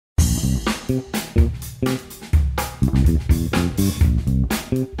Hello,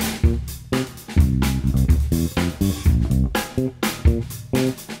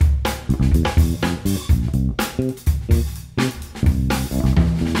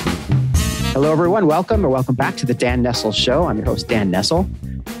 everyone. Welcome back to the Dan Nessel Show. I'm your host, Dan Nessel.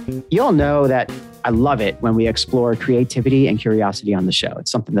 You all know that I love it when we explore creativity and curiosity on the show.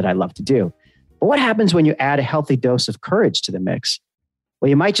 It's something that I love to do. But what happens when you add a healthy dose of courage to the mix? Well,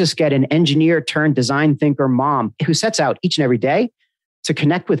 you might just get an engineer turned design thinker mom who sets out each and every day to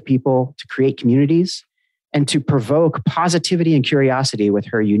connect with people, to create communities, and to provoke positivity and curiosity with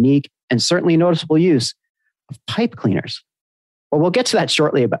her unique and certainly noticeable use of pipe cleaners. Well, we'll get to that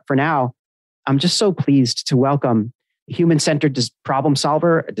shortly, but for now, I'm just so pleased to welcome a human-centered problem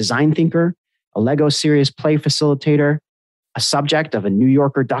solver, a design thinker, a Lego serious play facilitator, a subject of a New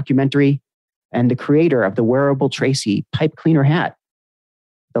Yorker documentary, and the creator of the Wearable Tracy pipe cleaner hat,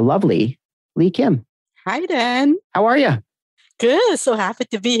 the lovely Lee Kim. Hi, Dan. How are you? Good. So happy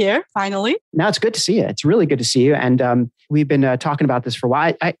to be here, finally. No, it's good to see you. It's really good to see you. And we've been talking about this for a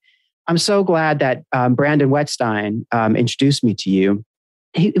while. I'm so glad that Brandon Wetstein introduced me to you.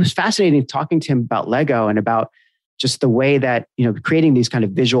 It was fascinating talking to him about Lego and about just the way that, creating these kind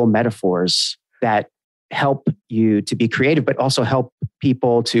of visual metaphors that help you to be creative, but also help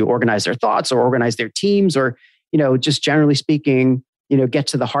people to organize their thoughts or organize their teams or, just generally speaking, get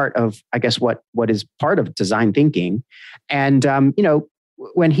to the heart of, I guess, what is part of design thinking. And,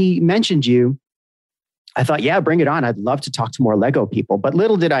 when he mentioned you, I thought, yeah, bring it on. I'd love to talk to more Lego people. But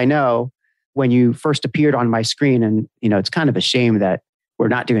little did I know when you first appeared on my screen, and, it's kind of a shame that we're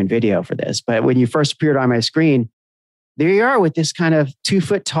not doing video for this, but when you first appeared on my screen, there you are with this kind of 2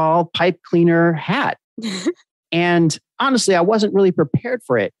 foot tall pipe cleaner hat. And honestly, I wasn't really prepared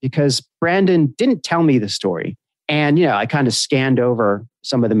for it because Brandon didn't tell me the story. And, I kind of scanned over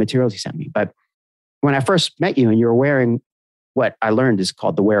some of the materials he sent me. But when I first met you and you were wearing what I learned is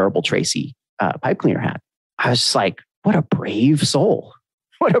called the Wearable Tracy pipe cleaner hat, I was just like, what a brave soul.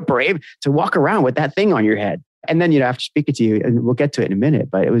 What a brave to walk around with that thing on your head. And then, after speaking to you, and we'll get to it in a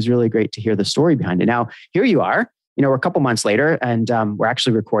minute, but it was really great to hear the story behind it. Now, here you are, we're a couple months later and we're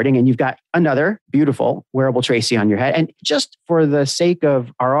actually recording and you've got another beautiful Wearable Tracy on your head. And just for the sake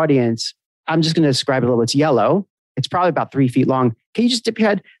of our audience, I'm just going to describe it a little. It's yellow. It's probably about 3 feet long. Can you just dip your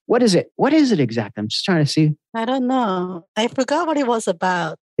head? What is it? What is it exactly? I'm just trying to see. I don't know. I forgot what it was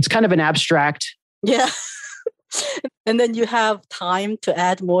about. It's kind of an abstract. Yeah. And then you have time to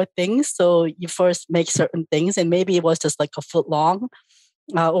add more things. So you first make certain things and maybe it was just like a foot long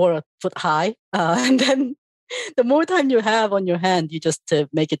or a foot high. And then the more time you have on your hand, you just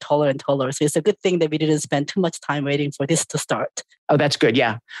make it taller and taller. So it's a good thing that we didn't spend too much time waiting for this to start. Oh, that's good.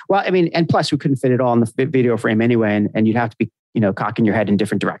 Yeah. Well, and plus we couldn't fit it all in the video frame anyway. And you'd have to be, cocking your head in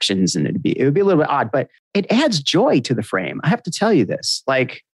different directions and it would be a little bit odd, but it adds joy to the frame. I have to tell you this,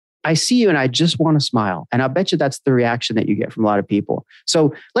 like, I see you and I just want to smile. And I'll bet you that's the reaction that you get from a lot of people.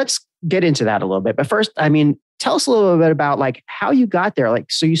 So let's get into that a little bit. But first, tell us a little bit about like how you got there.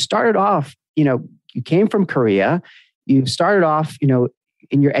 Like, so you started off, you came from Korea. You started off, in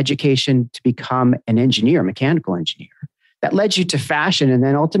your education to become an engineer, mechanical engineer. That led you to fashion and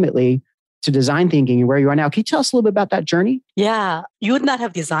then ultimately to design thinking and where you are now. Can you tell us a little bit about that journey? Yeah, you would not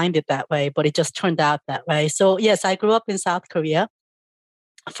have designed it that way, but it just turned out that way. So yes, I grew up in South Korea.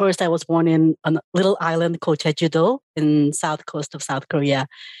 First, I was born in a little island called Jeju-do in south coast of South Korea.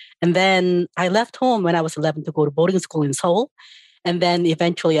 And then I left home when I was 11 to go to boarding school in Seoul. And then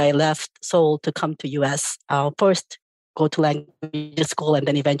eventually I left Seoul to come to US. First, go to language school. And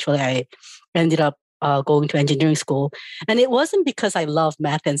then eventually I ended up going to engineering school. And it wasn't because I love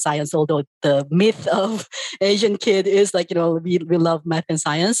math and science, although the myth of Asian kid is like, we love math and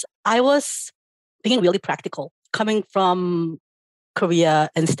science. I was being really practical. Coming from Korea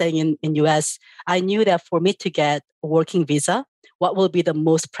and staying in US, I knew that for me to get a working visa, what will be the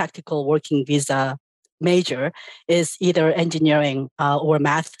most practical working visa major is either engineering or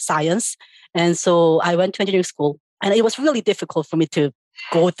math, science. And so I went to engineering school, and it was really difficult for me to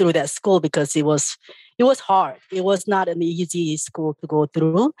go through that school because it was hard. It was not an easy school to go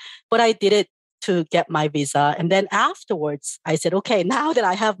through, but I did it to get my visa. And then afterwards, I said, okay, now that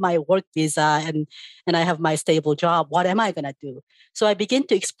I have my work visa and I have my stable job, what am I going to do? So I began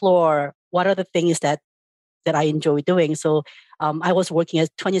to explore what are the things that I enjoy doing. So I was working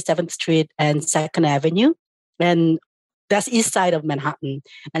at 27th Street and 2nd Avenue. And that's east side of Manhattan.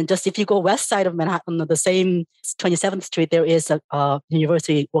 And just if you go west side of Manhattan, on the same 27th Street, there is a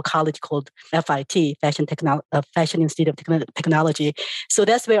university or college called FIT, Fashion Institute of Technology. So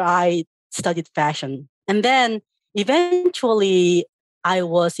that's where I studied fashion. And then eventually I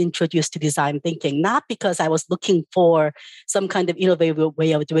was introduced to design thinking, not because I was looking for some kind of innovative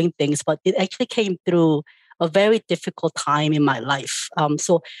way of doing things, but it actually came through a very difficult time in my life.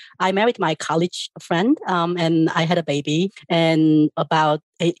 So I married my college friend and I had a baby. And about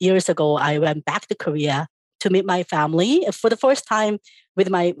 8 years ago, I went back to Korea to meet my family for the first time with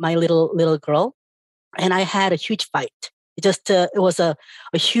my little girl. And I had a huge fight. It was a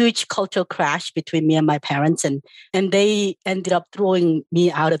huge cultural crash between me and my parents. And they ended up throwing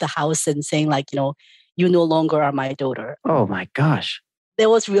me out of the house and saying like, you no longer are my daughter. Oh my gosh.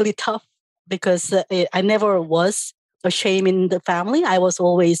 That was really tough because I never was a shame in the family. I was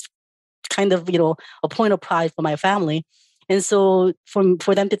always kind of, a point of pride for my family. And so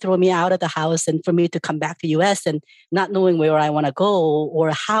for them to throw me out of the house and for me to come back to US and not knowing where I want to go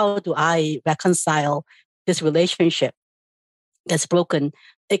or how do I reconcile this relationship that's broken,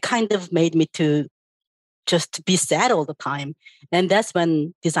 it kind of made me to just be sad all the time. And that's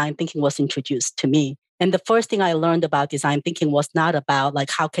when design thinking was introduced to me. And the first thing I learned about design thinking was not about like,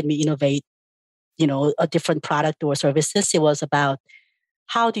 how can we innovate, a different product or services? It was about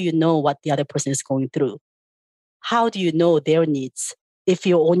how do you know what the other person is going through? How do you know their needs if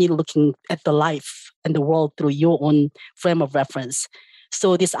you're only looking at the life and the world through your own frame of reference?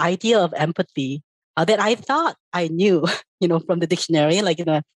 So this idea of empathy that I thought I knew, from the dictionary, like,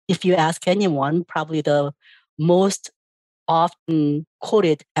 if you ask anyone, probably the most often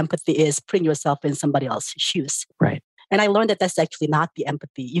quoted empathy is putting yourself in somebody else's shoes. Right. And I learned that that's actually not the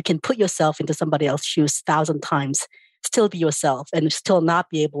empathy. You can put yourself into somebody else's shoes 1,000 times, still be yourself and still not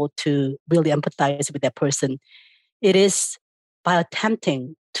be able to really empathize with that person. It is by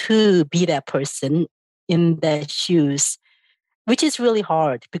attempting to be that person in their shoes, which is really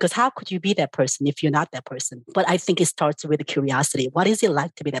hard because how could you be that person if you're not that person? But I think it starts with the curiosity. What is it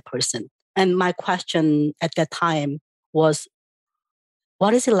like to be that person? And my question at that time was,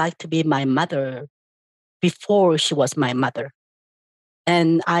 what is it like to be my mother before she was my mother?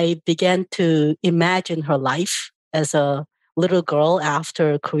 And I began to imagine her life as a little girl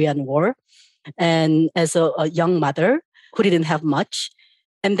after Korean War and as a young mother who didn't have much.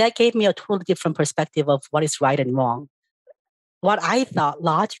 And that gave me a totally different perspective of what is right and wrong. What I thought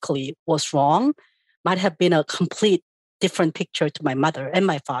logically was wrong might have been a complete different picture to my mother and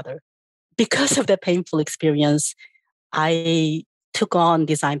my father. Because of that painful experience, I took on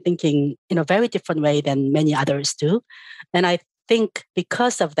design thinking in a very different way than many others do. And I think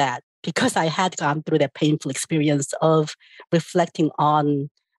because of that, because I had gone through that painful experience of reflecting on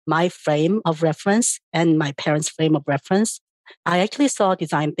my frame of reference and my parents' frame of reference, I actually saw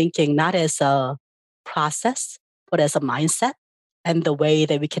design thinking not as a process, but as a mindset and the way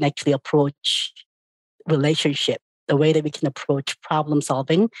that we can actually approach relationship, the way that we can approach problem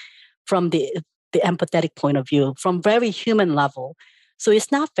solving from the empathetic point of view, from very human level. So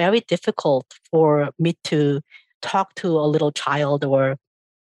it's not very difficult for me to talk to a little child or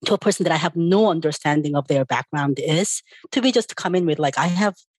to a person that I have no understanding of their background is, to be just to come in with like, I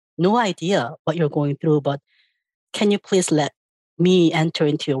have no idea what you're going through, but can you please let me enter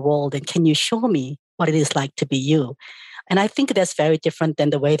into your world and can you show me what it is like to be you? And I think that's very different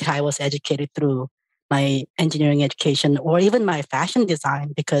than the way that I was educated through my engineering education or even my fashion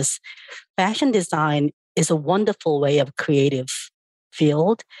design, because fashion design is a wonderful way of creative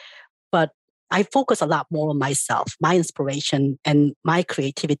field, but I focus a lot more on myself, my inspiration and my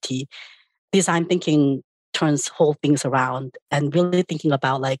creativity. Design thinking turns whole things around and really thinking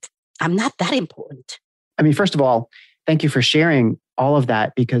about like, I'm not that important. I mean, first of all, thank you for sharing all of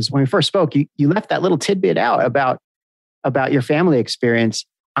that, because when we first spoke, you left that little tidbit out about your family experience.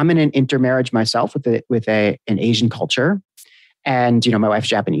 I'm in an intermarriage myself with an Asian culture. And, my wife's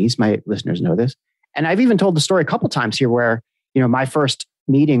Japanese. My listeners know this. And I've even told the story a couple times here where, my first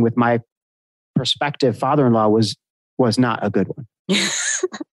meeting with my prospective father-in-law was not a good one.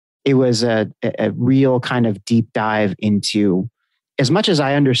 It was a real kind of deep dive into, as much as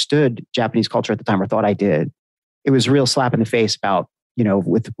I understood Japanese culture at the time or thought I did, it was a real slap in the face about,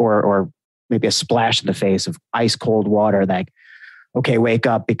 or maybe a splash in the face of ice cold water, like, okay, wake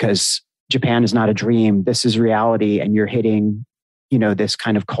up, because Japan is not a dream. This is reality. And you're hitting, this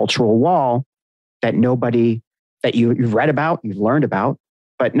kind of cultural wall that you've read about, you've learned about,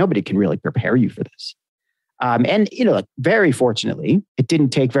 but nobody can really prepare you for this. And very fortunately, it didn't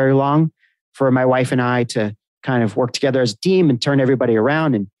take very long for my wife and I to kind of work together as a team and turn everybody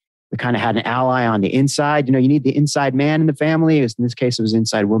around. And we kind of had an ally on the inside. You need the inside man in the family. In this case, it was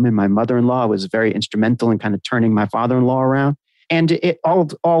inside woman. My mother-in-law was very instrumental in kind of turning my father-in-law around. And it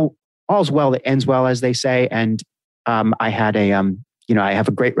all's well that ends well, as they say. And I had I have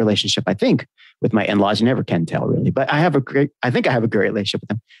a great relationship, I think, with my in-laws. You never can tell really, but I think I have a great relationship with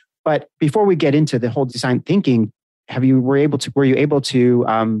them. But before we get into the whole design thinking, were you able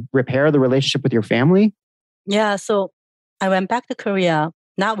to repair the relationship with your family? Yeah. So I went back to Korea,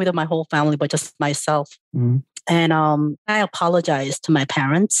 not with my whole family, but just myself. Mm-hmm. And I apologized to my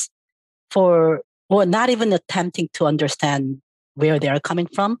parents for not even attempting to understand where they're coming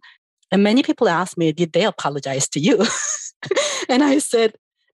from. And many people ask me, did they apologize to you? And I said,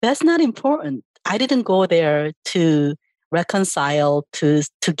 that's not important. I didn't go there to reconcile, to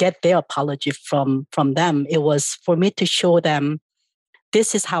get their apology from them. It was for me to show them,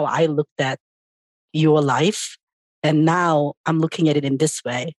 this is how I looked at your life. And now I'm looking at it in this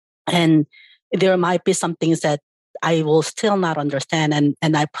way. And there might be some things that I will still not understand,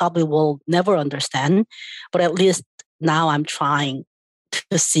 and I probably will never understand. But at least now I'm trying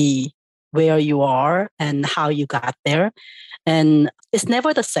to see where you are and how you got there. And it's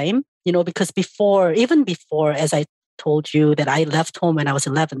never the same, because even before, as I told you, that I left home when I was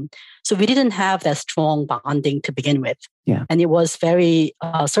 11. So we didn't have that strong bonding to begin with. Yeah. And it was very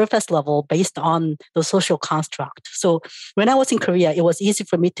surface level based on the social construct. So when I was in Korea, it was easy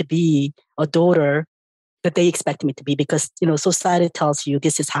for me to be a daughter that they expected me to be because, society tells you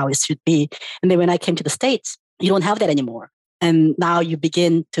this is how it should be. And then when I came to the States, you don't have that anymore. And now you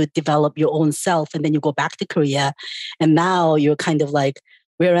begin to develop your own self. And then you go back to Korea. And now you're kind of like,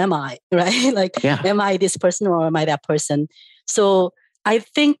 where am I? Right? Like, Am I this person or am I that person? So I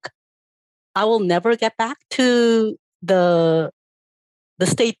think I will never get back to the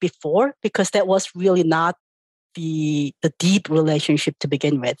state before, because that was really not the deep relationship to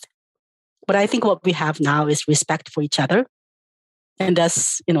begin with. But I think what we have now is respect for each other. And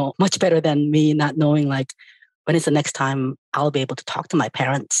that's, much better than me not knowing like, when is the next time I'll be able to talk to my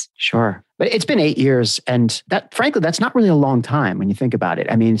parents? Sure. But it's been 8 years. And frankly, that's not really a long time when you think about it.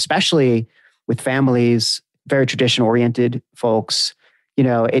 I mean, especially with families, very tradition oriented folks,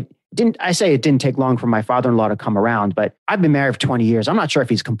 it didn't take long for my father-in-law to come around, but I've been married for 20 years. I'm not sure if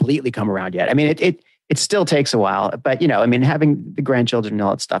he's completely come around yet. I mean, it still takes a while, but having the grandchildren and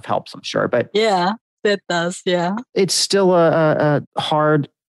all that stuff helps, I'm sure. But yeah, that does. Yeah. It's still a hard,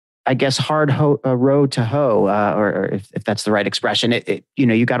 road to hoe, or if that's the right expression.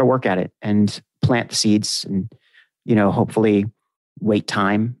 You got to work at it and plant the seeds, and hopefully wait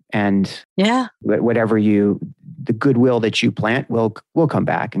time, and the goodwill that you plant will come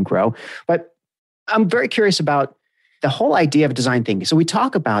back and grow. But I'm very curious about the whole idea of design thinking. So we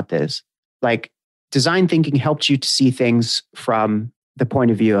talk about this, like design thinking helps you to see things from the point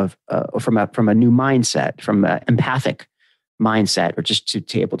of view of from a new mindset, from an empathic mindset, or just to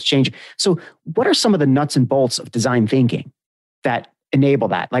be able to change. So what are some of the nuts and bolts of design thinking that enable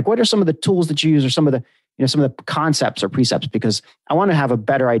that? Like, what are some of the tools that you use, or some of the concepts or precepts? Because I want to have a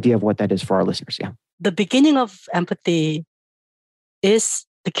better idea of what that is for our listeners. Yeah. The beginning of empathy is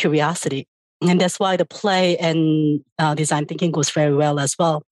the curiosity. And that's why the play and design thinking goes very well as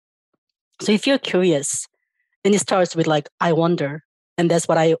well. So if you're curious, then it starts with like, I wonder. And that's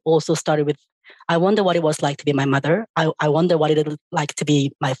what I also started with. I wonder what it was like to be my mother. I wonder what it was like to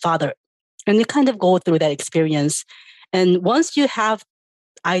be my father. And you kind of go through that experience. And once you have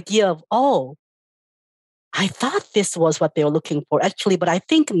idea of, oh, I thought this was what they were looking for actually, but I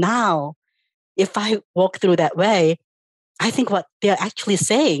think now if I walk through that way, I think what they're actually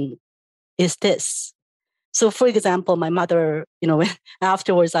saying is this. So for example, my mother, when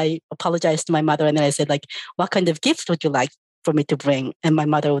afterwards I apologized to my mother, and then I said like, what kind of gift would you like for me to bring? And my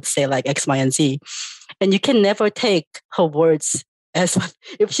mother would say like X, Y, and Z. And you can never take her words as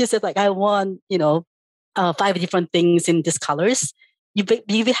if she said like, I want, 5 different things in these colors. You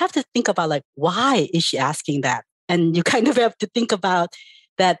have to think about like, why is she asking that? And you kind of have to think about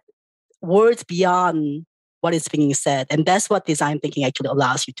that words beyond what is being said. And that's what design thinking actually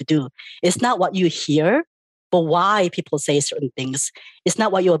allows you to do. It's not what you hear, but why people say certain things. It's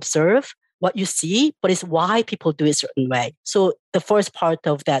not what you observe, what you see, but it's why people do it a certain way. So the first part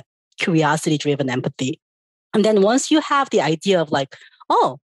of that curiosity-driven empathy. And then once you have the idea of like,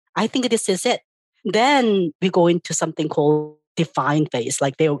 oh, I think this is it, then we go into something called define phase.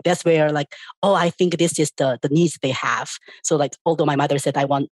 Like that's where like, oh, I think this is the needs they have. So like, although my mother said I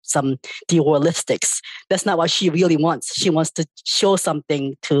want some Dior lipsticks, that's not what she really wants. She wants to show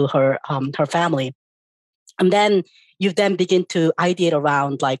something to her family. And then you then begin to ideate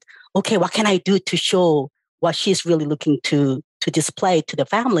around like, okay, what can I do to show what she's really looking to display to the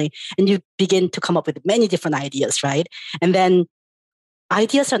family? And you begin to come up with many different ideas, right? And then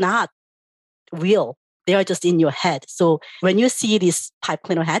ideas are not real. They are just in your head. So when you see these pipe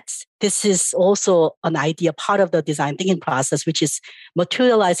cleaner heads, this is also an idea, part of the design thinking process, which is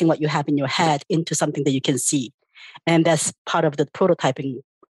materializing what you have in your head into something that you can see. And that's part of the prototyping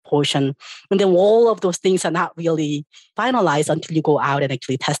portion. And then all of those things are not really finalized until you go out and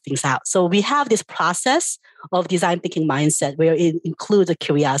actually test things out. So we have this process of design thinking mindset where it includes a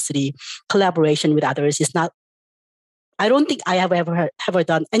curiosity, collaboration with others. I don't think I have ever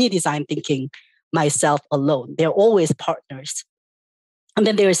done any design thinking myself alone. They're always partners. And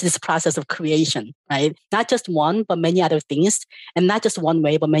then there is this process of creation, right? Not just one, but many other things. And not just one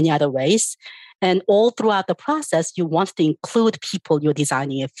way, but many other ways. And all throughout the process, you want to include people you're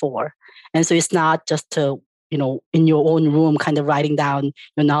designing it for. And so it's not just to, in your own room, kind of writing down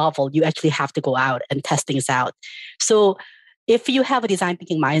your novel. You actually have to go out and test things out. So if you have a design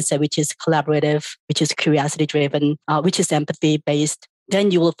thinking mindset, which is collaborative, which is curiosity driven, which is empathy based, then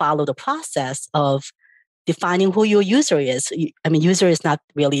you will follow the process of defining who your user is. User is not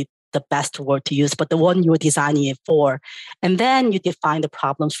really the best word to use, but the one you're designing it for. And then you define the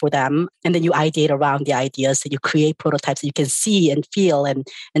problems for them. And then you ideate around the ideas. So you create prototypes that you can see and feel and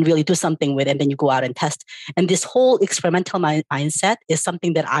really do something with. And then you go out and test. And this whole experimental mindset is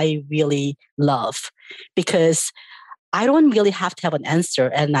something that I really love, because I don't really have to have an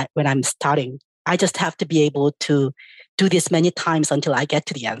answer. And when I'm starting, I just have to be able to do this many times until I get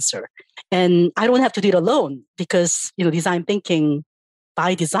to the answer. And I don't have to do it alone, because design thinking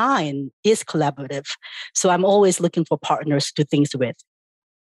by design is collaborative. So I'm always looking for partners to do things with.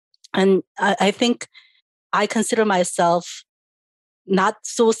 And I think I consider myself not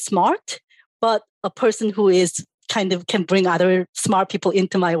so smart, but a person who is kind of can bring other smart people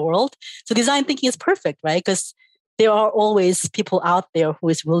into my world. So design thinking is perfect, right? Because there are always people out there who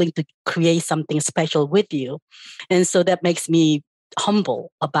is willing to create something special with you. And so that makes me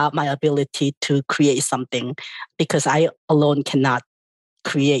humble about my ability to create something, because I alone cannot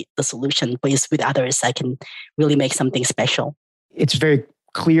create the solution, but it's with others I can really make something special. It's very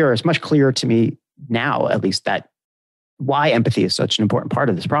clear, it's much clearer to me now, at least, that why empathy is such an important part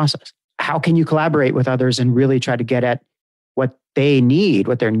of this process. How can you collaborate with others and really try to get at what they need,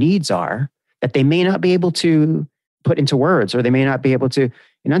 what their needs are, that they may not be able to put into words, or they may not be able to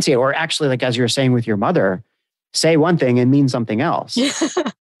enunciate, or actually, like as you were saying with your mother, say one thing and mean something else.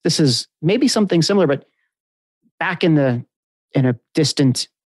 This is maybe something similar, but back in a distant,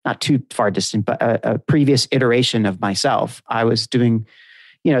 not too far distant, but a previous iteration of myself, I was doing,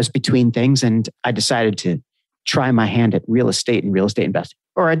 it was between things, and I decided to try my hand at real estate and real estate investing.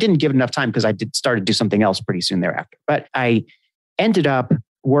 Or I didn't give it enough time, because I did start to do something else pretty soon thereafter. But I ended up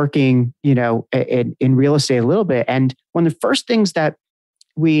working, in real estate a little bit. And one of the first things that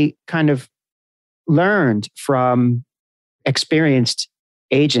we kind of learned from experienced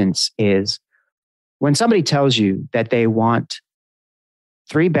agents is when somebody tells you that they want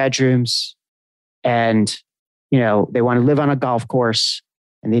 3 bedrooms and, they want to live on a golf course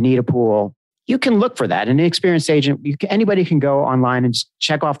and they need a pool, you can look for that. An experienced agent, anybody can go online and just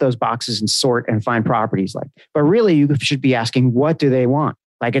check off those boxes and sort and find properties like. But really, you should be asking, what do they want?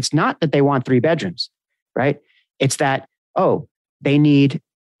 Like, it's not that they want 3 bedrooms, right? It's that, they need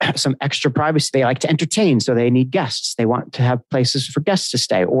some extra privacy. They like to entertain, so they need guests. They want to have places for guests to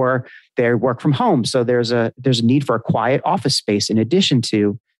stay, or they work from home. So there's a need for a quiet office space in addition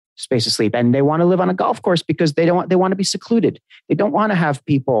to space to sleep. And they want to live on a golf course because they want to be secluded. They don't want to have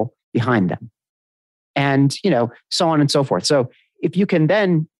people behind them. And, so on and so forth. So if you can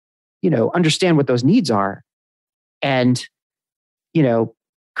then, understand what those needs are and,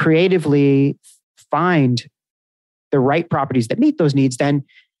 creatively find the right properties that meet those needs, then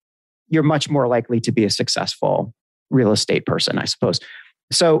you're much more likely to be a successful real estate person, I suppose.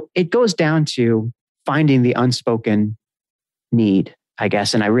 So it goes down to finding the unspoken need, I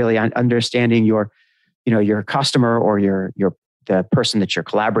guess, and I really understanding your customer, or the person that you're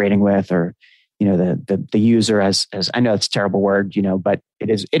collaborating with, or the user, as I know it's a terrible word, but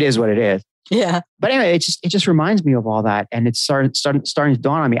it is what it is. Yeah. But anyway, it just reminds me of all that, and it's starting to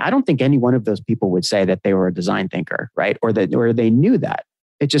dawn on me. I don't think any one of those people would say that they were a design thinker, right? Or they knew that.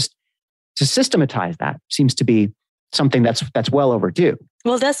 It just, to systematize that seems to be something that's well overdue.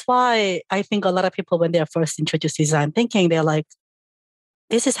 Well, that's why I think a lot of people, when they're first introduced to design thinking, they're like,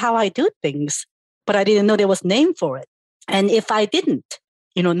 this is how I do things, but I didn't know there was a name for it. And if I didn't,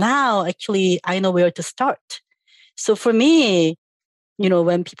 now actually I know where to start. So for me,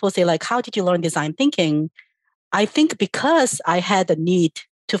 when people say like, how did you learn design thinking? I think because I had a need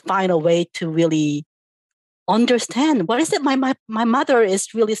to find a way to really understand what is it my mother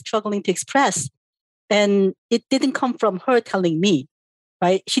is really struggling to express. And it didn't come from her telling me,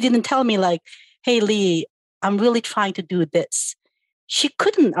 right? She didn't tell me like, hey, Lee, I'm really trying to do this. She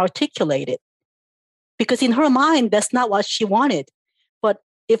couldn't articulate it because in her mind, that's not what she wanted. But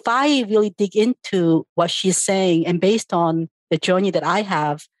if I really dig into what she's saying and based on the journey that I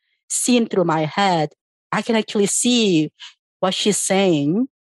have seen through my head, I can actually see what she's saying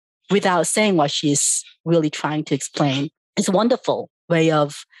without saying what she's really trying to explain. It's a wonderful way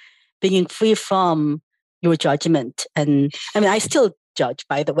of being free from your judgment. And I mean, I still judge,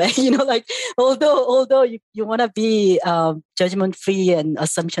 by the way, like although you want to be judgment free and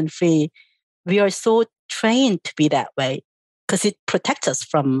assumption free, we are so trained to be that way because it protects us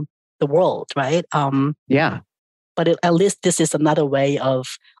from the world, right? Yeah. But at least this is another way of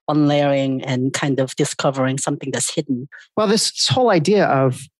unlayering and kind of discovering something that's hidden. Well, this whole idea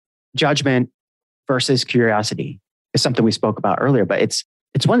of judgment versus curiosity is something we spoke about earlier, but it's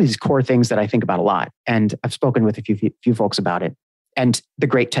one of these core things that I think about a lot. And I've spoken with a few folks about it. And the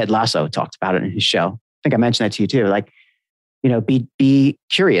great Ted Lasso talked about it in his show. I think I mentioned that to you too. Like, be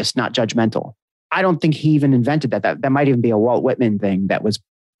curious, not judgmental. I don't think he even invented that. That might even be a Walt Whitman thing that was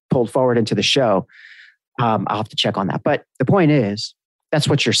pulled forward into the show. I'll have to check on that. But the point is, that's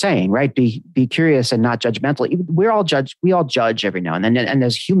what you're saying, right? Be curious and not judgmental. We all judge every now and then. And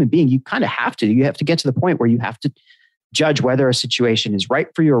as a human being, you kind of have to. You have to get to the point where you have to judge whether a situation is right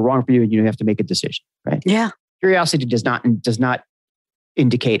for you or wrong for you, and you have to make a decision, right? Yeah. Curiosity does not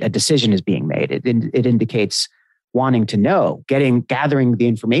indicate a decision is being made. It indicates wanting to know, gathering the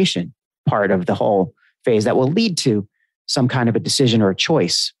information part of the whole phase that will lead to some kind of a decision or a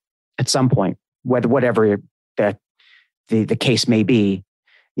choice at some point, whatever the case may be.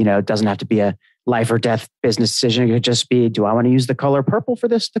 It doesn't have to be a life or death business decision. It could just be, do I want to use the color purple for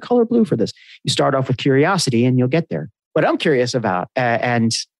this, the color blue for this? You start off with curiosity and you'll get there. What I'm curious about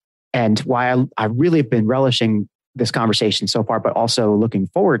and why I really have been relishing this conversation so far, but also looking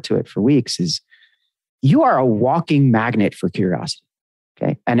forward to it for weeks, is you are a walking magnet for curiosity.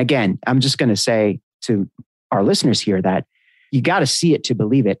 Okay. And again, I'm just going to say to our listeners here that you got to see it to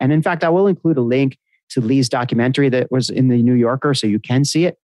believe it. And in fact, I will include a link to Lee's documentary that was in the New Yorker so you can see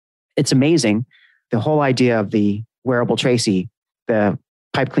it. It's amazing. The whole idea of the Wearable Tracy, the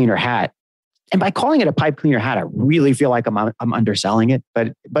pipe cleaner hat. And by calling it a pipe cleaner hat, I really feel like I'm underselling it,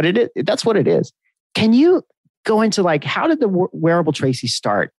 but that's what it is. Can you go into how did the Wearable Tracy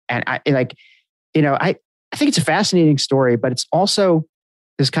start? And I think it's a fascinating story, but it's also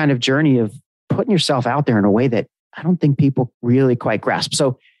this kind of journey of putting yourself out there in a way that I don't think people really quite grasp.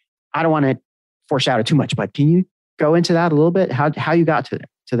 So I don't want to foreshadow too much, but can you go into that a little bit? How you got to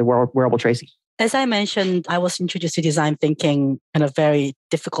the Wearable Tracy? As I mentioned, I was introduced to design thinking in a very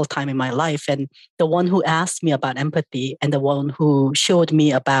difficult time in my life. And the one who asked me about empathy and the one who showed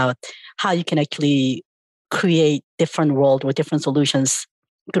me about how you can actually create different world or different solutions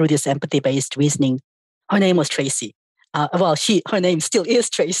through this empathy-based reasoning, her name was Tracy. Her name still is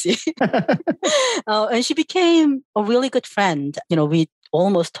Tracy. And she became a really good friend. We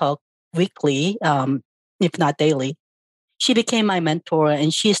almost talk weekly, if not daily. She became my mentor,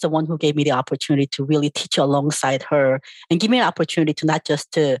 and she's the one who gave me the opportunity to really teach alongside her and give me an opportunity to not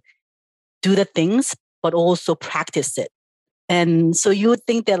just to do the things, but also practice it. And so you would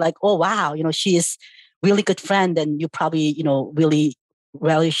think that oh, wow, she is really good friend and you probably, really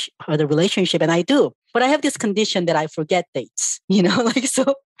relish the relationship. And I do. But I have this condition that I forget dates,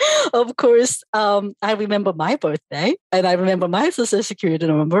 so of course, I remember my birthday and I remember my social security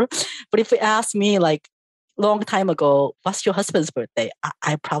number. But if you ask me long time ago, what's your husband's birthday?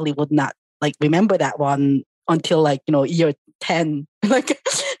 I probably would not remember that one until year 10.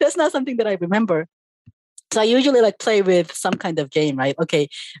 That's not something that I remember. So I usually play with some kind of game, right? Okay,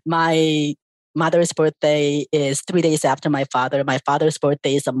 my mother's birthday is 3 days after my father. My father's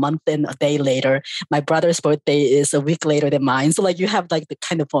birthday is a month and a day later. My brother's birthday is a week later than mine. So you have the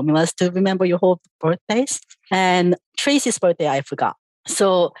kind of formulas to remember your whole birthdays. And Tracy's birthday, I forgot.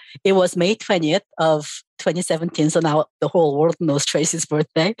 So it was May 20th of 2017. So now the whole world knows Tracy's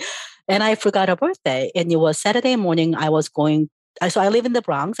birthday. And I forgot her birthday. And it was Saturday morning. So I live in the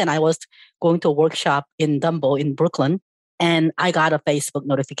Bronx and I was going to a workshop in Dumbo in Brooklyn. And I got a Facebook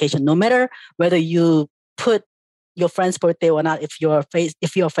notification. No matter whether you put your friend's birthday or not, if you're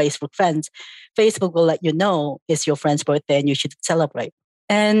Facebook friends, Facebook will let you know it's your friend's birthday and you should celebrate.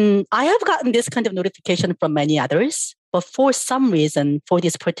 And I have gotten this kind of notification from many others. But for some reason, for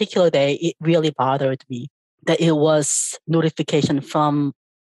this particular day, it really bothered me that it was notification from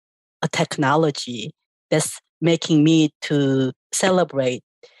a technology that's making me to celebrate.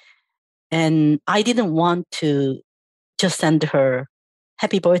 And I didn't want to just send her,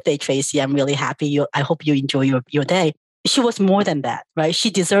 happy birthday, Tracy. I'm really happy. I hope you enjoy your day. she was more than that, right? She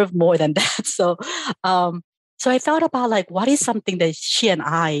deserved more than that. So I thought about like, what is something that she and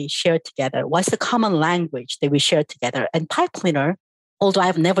I share together? What's the common language that we share together? And pipe cleaner, although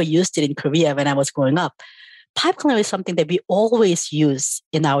I've never used it in Korea when I was growing up, pipe cleaner is something that we always use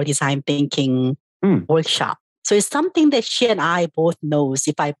in our design thinking workshop. So it's something that she and I both knows.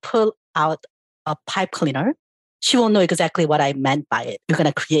 If I pull out a pipe cleaner, she will know exactly what I meant by it. We're going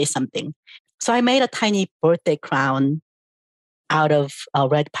to create something. So I made a tiny birthday crown out of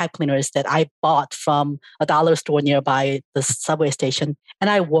red pipe cleaners that I bought from a dollar store nearby the subway station. And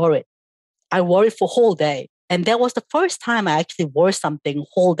I wore it. I wore it for a whole day. And that was the first time I actually wore something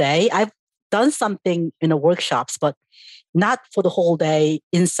whole day. I've done something in the workshops, but not for the whole day,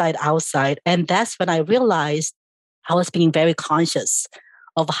 inside, outside. And that's when I realized I was being very conscious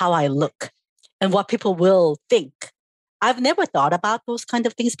of how I look and what people will think. I've never thought about those kind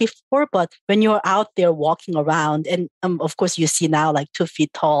of things before, but when you're out there walking around, and of course you see now like 2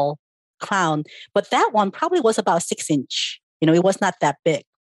 feet tall crown, but that one probably was about 6 inch. It was not that big.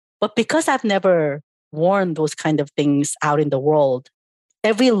 But because I've never worn those kind of things out in the world,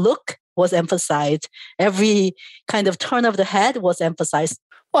 every look was emphasized. Every kind of turn of the head was emphasized.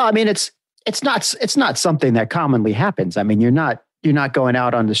 Well, I mean, it's not something that commonly happens. I mean, you're not going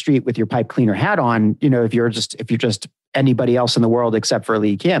out on the street with your pipe cleaner hat on, if you're just anybody else in the world except for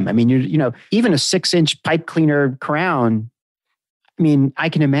Lee Kim. I mean, even a 6-inch pipe cleaner crown. I mean, I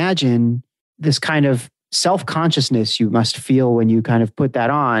can imagine this kind of self-consciousness you must feel when you kind of put that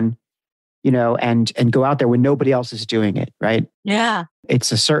on, and go out there when nobody else is doing it, right? Yeah.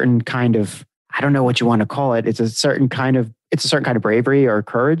 It's a certain kind of, I don't know what you want to call it. It's a certain kind of bravery or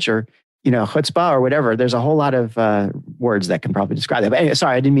courage or, chutzpah or whatever. There's a whole lot of words that can probably describe that. But anyway,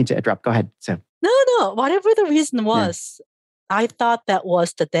 sorry, I didn't mean to interrupt. Go ahead. So. No, whatever the reason was, I thought that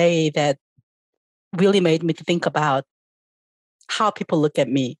was the day that really made me think about how people look at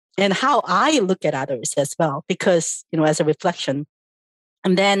me and how I look at others as well, because, as a reflection.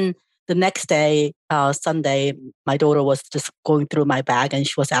 And then the next day, Sunday, my daughter was just going through my bag and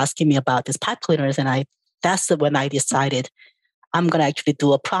she was asking me about these pipe cleaners. And that's when I decided I'm going to actually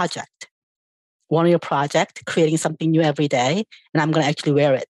do a project. One-year project, creating something new every day. And I'm going to actually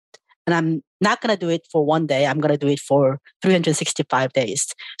wear it. And I'm not going to do it for one day. I'm going to do it for 365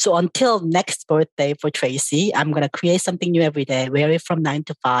 days. So until next birthday for Tracy, I'm going to create something new every day, wear it from 9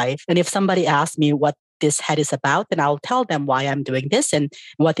 to 5. And if somebody asks me what this head is about, then I'll tell them why I'm doing this and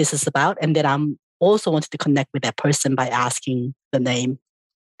what this is about. And then I'm also wanted to connect with that person by asking the name.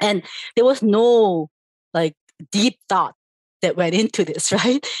 And there was no deep thought that went into this,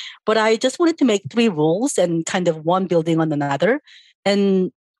 right? But I just wanted to make 3 rules and kind of one building on another.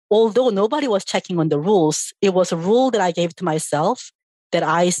 And although nobody was checking on the rules, it was a rule that I gave to myself that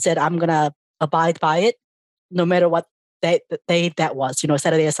I said I'm going to abide by it no matter what day that was,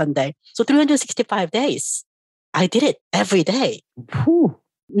 Saturday or Sunday. So 365 days, I did it every day. Whew.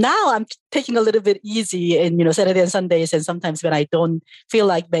 Now I'm taking a little bit easy in, Saturday and Sundays. And sometimes when I don't feel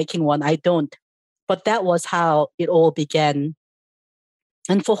like making one, I don't. But that was how it all began.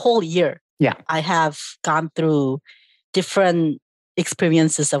 And for a whole year, I have gone through different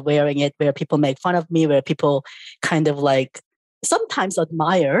experiences of wearing it, where people make fun of me, where people kind of sometimes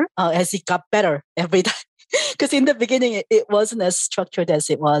admire as it got better every time. Because in the beginning, it wasn't as structured as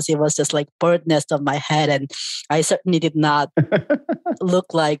it was. It was just like bird nest on my head. And I certainly did not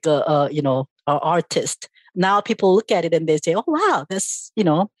look like an artist. Now people look at it and they say, oh, wow, this,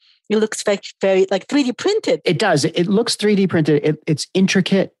 it looks very 3D printed. It does. It looks 3D printed. It's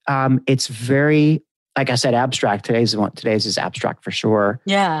intricate. It's very, like I said, abstract. Today's is abstract for sure.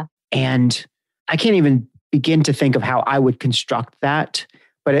 Yeah. And I can't even begin to think of how I would construct that,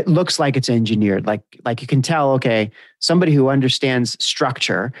 but it looks like it's engineered. Like you can tell, okay, somebody who understands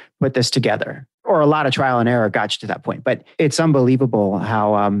structure put this together, or a lot of trial and error got you to that point. But it's unbelievable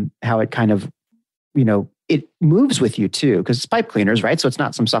how it kind of, it moves with you too, because it's pipe cleaners, right? So it's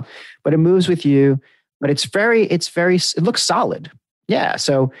not some stuff, but it moves with you. But it looks solid. Yeah.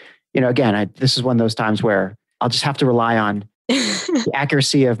 So, again, this is one of those times where I'll just have to rely on the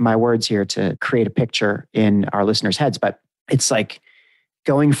accuracy of my words here to create a picture in our listeners' heads. But it's like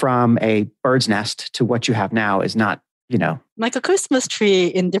going from a bird's nest to what you have now is not, like a Christmas tree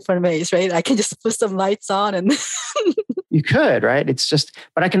in different ways, right? I can just put some lights on and you could, right? It's just,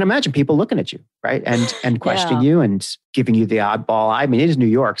 but I can imagine people looking at you, right? And questioning you and giving you the oddball. I mean, it is New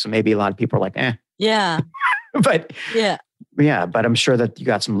York, so maybe a lot of people are like, eh. Yeah. But but I'm sure that you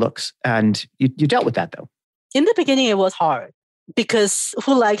got some looks and you dealt with that though. In the beginning, it was hard because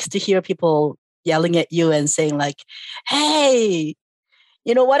who likes to hear people yelling at you and saying like, hey,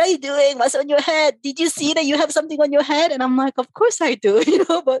 what are you doing? What's on your head? Did you see that you have something on your head? And I'm like, of course I do,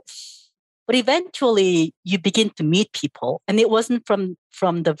 but eventually you begin to meet people. And it wasn't from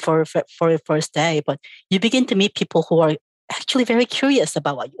the for first day, but you begin to meet people who are actually very curious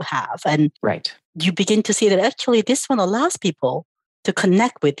about what you have. And right. You begin to see that actually this one allows people to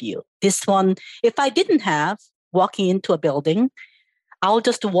connect with you. This one, if I didn't have walking into a building, I'll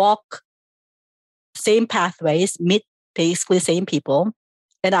just walk same pathways, meet basically same people,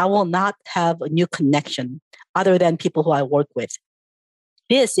 and I will not have a new connection other than people who I work with.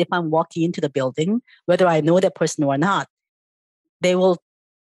 This, if I'm walking into the building, whether I know that person or not, they will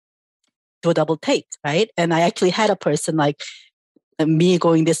do a double take, right? And I actually had a person like me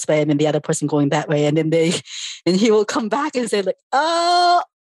going this way and then the other person going that way. And then and he will come back and say like,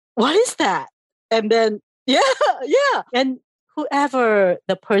 what is that? And then, yeah. And whoever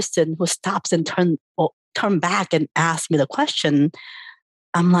the person who stops and turn back and ask me the question,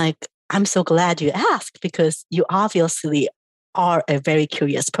 I'm like, I'm so glad you asked because you obviously are a very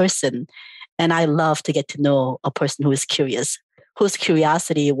curious person. And I love to get to know a person who is curious, whose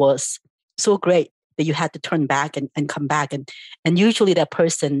curiosity was so great that you had to turn back and come back. And usually that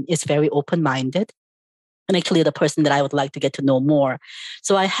person is very open-minded and actually the person that I would like to get to know more.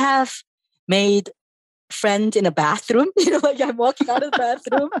 So I have made friends in a bathroom, like I'm walking out of the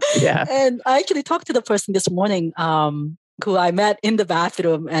bathroom. Yeah. And I actually talked to the person this morning who I met in the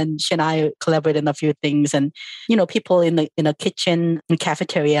bathroom, and she and I collaborated on a few things. And, people in a kitchen, in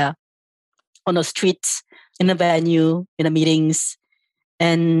cafeteria, on the streets, in a venue, in the meetings.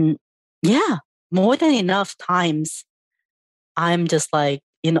 And yeah, more than enough times, I'm just like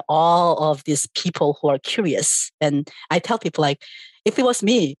in awe of these people who are curious. And I tell people like, if it was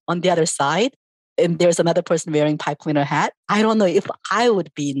me on the other side, and there's another person wearing pipe cleaner hat, I don't know if I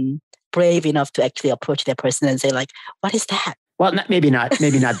would be brave enough to actually approach that person and say like, what is that? Well, maybe not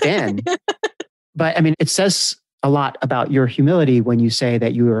then. But I mean, it says a lot about your humility when you say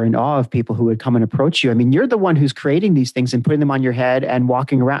that you are in awe of people who would come and approach you. I mean, you're the one who's creating these things and putting them on your head and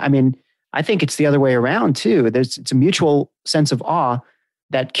walking around. I mean, I think it's the other way around too. It's a mutual sense of awe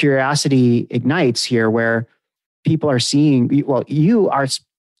that curiosity ignites here, where people are seeing, well, you are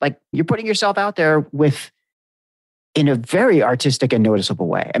like, you're putting yourself out there in a very artistic and noticeable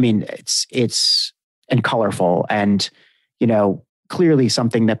way. I mean, it's and colorful and, clearly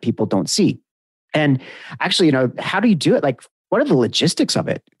something that people don't see. And actually, how do you do it? Like, what are the logistics of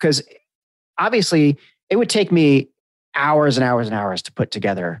it? Because obviously it would take me hours and hours and hours to put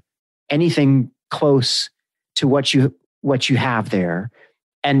together anything close to what you have there,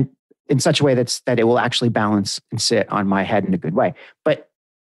 and in such a way that it will actually balance and sit on my head in a good way. But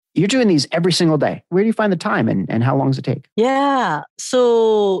you're doing these every single day. Where do you find the time and how long does it take? Yeah.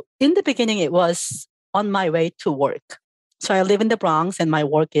 So in the beginning, it was on my way to work. So I live in the Bronx and my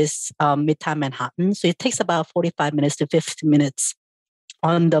work is Midtown Manhattan. So it takes about 45 minutes to 50 minutes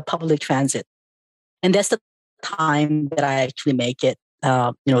on the public transit. And that's the time that I actually make it,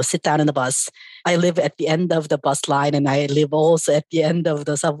 sit down in the bus. I live at the end of the bus line and I live also at the end of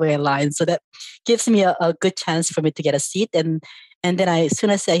the subway line. So that gives me a good chance for me to get a seat. And then as soon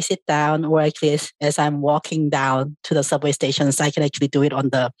as I sit down, or actually as I'm walking down to the subway stations, I can actually do it on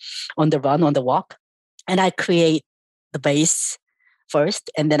the run, on the walk. And I create the base first,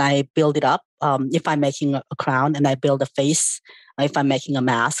 and then I build it up. If I'm making a crown, and I build a face, if I'm making a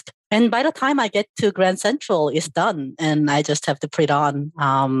mask. And by the time I get to Grand Central, it's done. And I just have to put it on,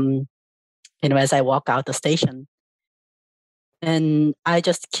 as I walk out the station. And I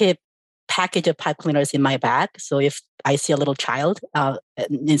just keep package of pipe cleaners in my bag. So if I see a little child,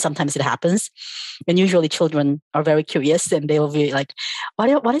 and sometimes it happens, and usually children are very curious and they will be like,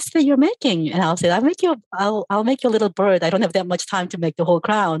 what is it you're making? And I'll say, I'll make you a little bird. I don't have that much time to make the whole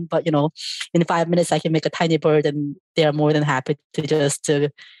crown, but in 5 minutes I can make a tiny bird, and they're more than happy to just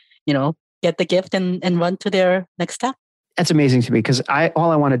get the gift and run to their next step. That's amazing to me, because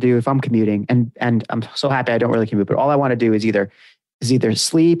all I want to do if I'm commuting, and I'm so happy I don't really commute, but all I want to do is either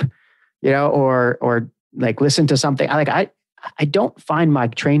sleep, or like listen to something. I don't find my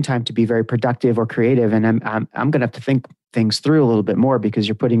train time to be very productive or creative, and I'm going to have to think things through a little bit more, because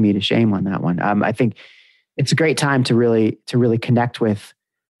you're putting me to shame on that one. I think it's a great time to really connect with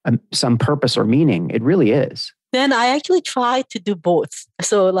some purpose or meaning. It really is. Then I actually tried to do both.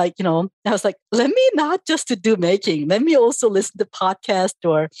 So I was like, let me not just to do making, let me also listen to podcasts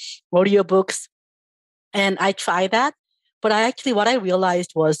or audiobooks. And I tried that. But what I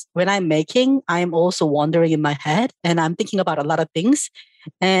realized was when I'm making, I'm also wandering in my head and I'm thinking about a lot of things.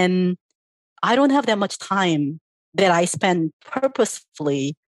 And I don't have that much time that I spend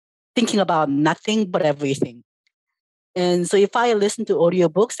purposefully thinking about nothing but everything. And so if I listen to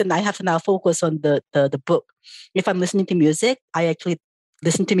audiobooks, then I have to now focus on the book. If I'm listening to music, I actually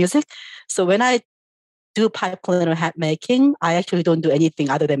listen to music. So when I do pipe cleaner hat making, I actually don't do anything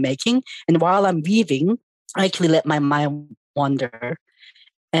other than making. And while I'm weaving, I actually let my mind wander.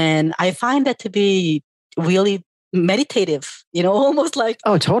 And I find that to be really meditative, almost like,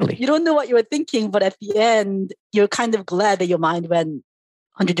 oh, totally. You don't know what you were thinking, but at the end, you're kind of glad that your mind went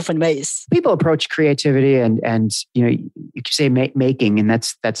 100 different ways. People approach creativity and you could say making, and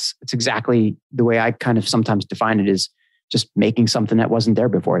that's exactly the way I kind of sometimes define it, is just making something that wasn't there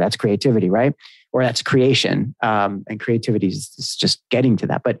before. That's creativity, right? Or that's creation. And creativity is just getting to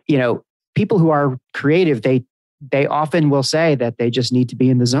that. But people who are creative, they often will say that they just need to be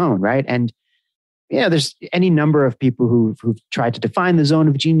in the zone, right? And there's any number of people who've tried to define the zone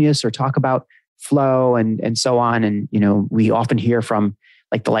of genius or talk about flow and so on. And we often hear from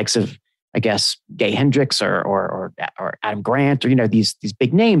like the likes of, I guess, Gay Hendricks or Adam Grant, or these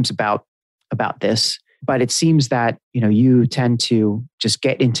big names about this. But it seems that you tend to just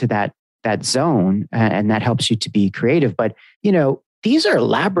get into that zone, and that helps you to be creative. But these are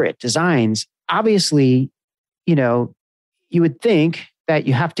elaborate designs. Obviously, you would think that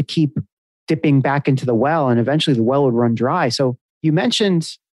you have to keep dipping back into the well, and eventually the well would run dry. So you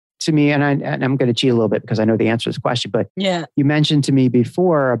mentioned to me, and I'm going to cheat a little bit because I know the answer to this question, but yeah, you mentioned to me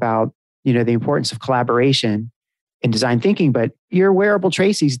before about the importance of collaboration in design thinking. But your Wearable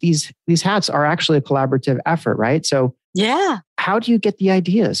Tracy's, these hats are actually a collaborative effort, right? So yeah, how do you get the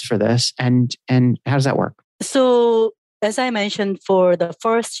ideas for this, and how does that work? So as I mentioned, for the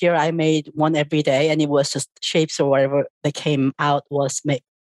first year, I made one every day, and it was just shapes or whatever that came out was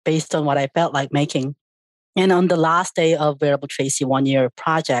based on what I felt like making. And on the last day of Wearable Tracy 1 year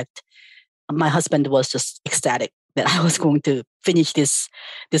project, my husband was just ecstatic that I was going to finish this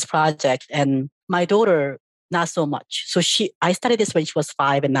project. And my daughter, not so much. So I started this when she was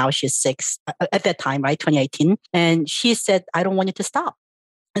 5, and now she's 6 at that time, right? 2018. And she said, I don't want you to stop.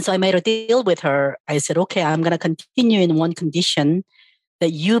 And so I made a deal with her. I said, okay, I'm going to continue in one condition,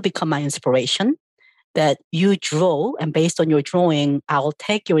 that you become my inspiration, that you draw, and based on your drawing, I'll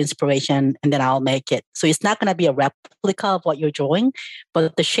take your inspiration and then I'll make it. So it's not going to be a replica of what you're drawing,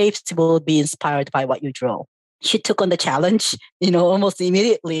 but the shapes will be inspired by what you draw. She took on the challenge, almost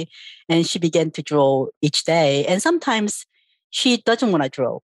immediately, and she began to draw each day. And sometimes she doesn't want to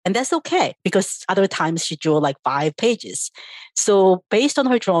draw. And that's okay, because other times she drew like 5 pages. So based on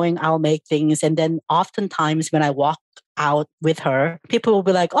her drawing, I'll make things. And then oftentimes when I walk out with her, people will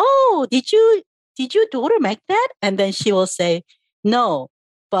be like, oh, did your daughter make that? And then she will say, no,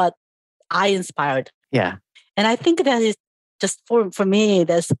 but I inspired. Yeah. And I think that is just for me,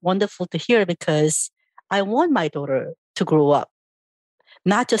 that's wonderful to hear, because I want my daughter to grow up,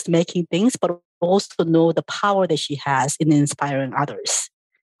 not just making things, but also know the power that she has in inspiring others.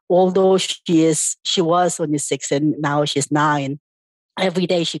 Although she was only 6 and now she's 9, every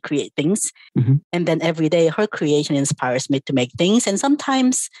day she creates things. Mm-hmm. And then every day her creation inspires me to make things. And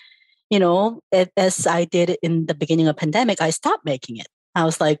sometimes, as I did in the beginning of pandemic, I stopped making it. I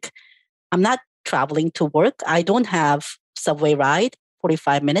was like, I'm not traveling to work. I don't have subway ride,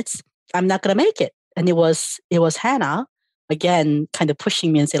 45 minutes. I'm not going to make it. And it was Hannah, again, kind of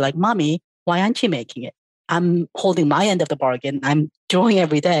pushing me and say like, Mommy, why aren't you making it? I'm holding my end of the bargain. I'm drawing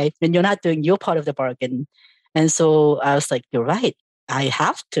every day, and you're not doing your part of the bargain. And so I was like, you're right. I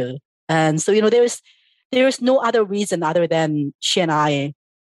have to. And so, there's no other reason other than she and I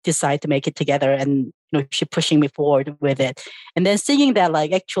decide to make it together, and she pushing me forward with it. And then seeing that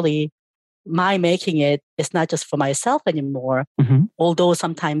like actually my making it is not just for myself anymore, mm-hmm. although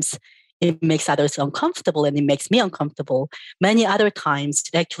sometimes it makes others uncomfortable and it makes me uncomfortable. Many other times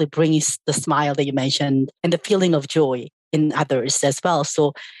it actually brings the smile that you mentioned and the feeling of joy in others as well.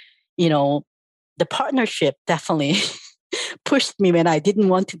 So, the partnership definitely pushed me when I didn't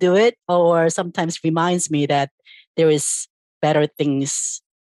want to do it, or sometimes reminds me that there is better things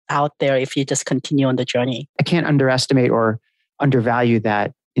out there if you just continue on the journey. I can't underestimate or undervalue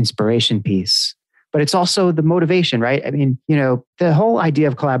that inspiration piece, but it's also the motivation, right? I mean, the whole idea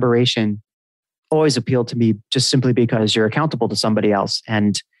of collaboration always appealed to me just simply because you're accountable to somebody else.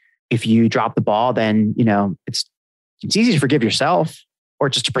 And if you drop the ball, then, it's easy to forgive yourself or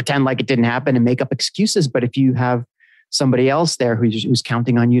just to pretend like it didn't happen and make up excuses. But if you have somebody else there who's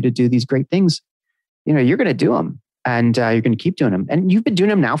counting on you to do these great things, you're going to do them, and you're going to keep doing them. And you've been doing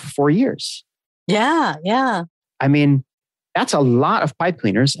them now for 4 years. Yeah. Yeah. I mean, that's a lot of pipe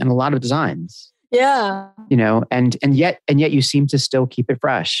cleaners and a lot of designs. Yeah. And yet you seem to still keep it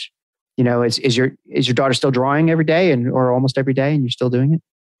fresh. Is your daughter still drawing every day or almost every day, and you're still doing it?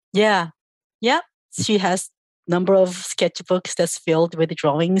 Yeah. Yep. She has number of sketchbooks that's filled with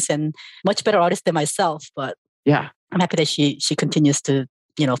drawings, and much better artist than myself. But yeah, I'm happy that she continues to,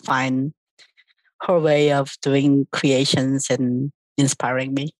 find her way of doing creations and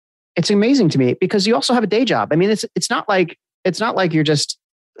inspiring me. It's amazing to me because you also have a day job. I mean, it's not like you're just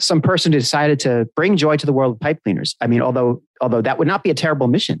some person who decided to bring joy to the world of pipe cleaners. I mean, although that would not be a terrible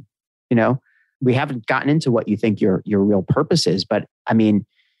mission, we haven't gotten into what you think your real purpose is. But I mean,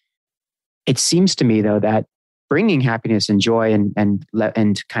 it seems to me though that bringing happiness and joy and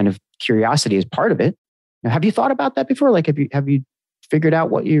kind of curiosity is part of it. Now, have you thought about that before? Like, have you figured out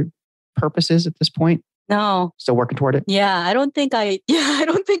what your purpose is at this point? No. Still working toward it? Yeah, I don't think I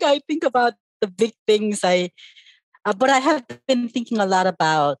think about the big things. But I have been thinking a lot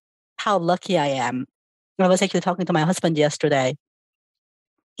about how lucky I am. I was actually talking to my husband yesterday.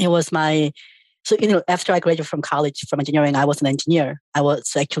 It was after I graduated from college, from engineering, I was an engineer. I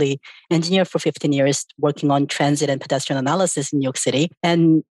was actually engineer for 15 years, working on transit and pedestrian analysis in New York City.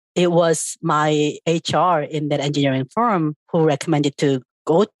 And it was my HR in that engineering firm who recommended to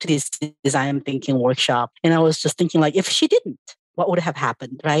go to this design thinking workshop. And I was just thinking, like, if she didn't, what would have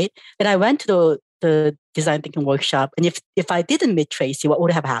happened, right? And I went to the design thinking workshop. And if I didn't meet Tracy, what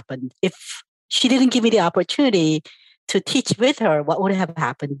would have happened? If she didn't give me the opportunity to teach with her, what would have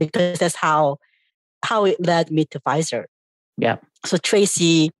happened? Because that's how it led me to Pfizer. Yeah. So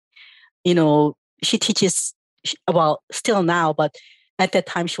Tracy, she teaches, well, still now, but at that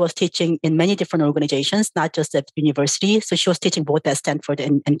time, she was teaching in many different organizations, not just at university. So she was teaching both at Stanford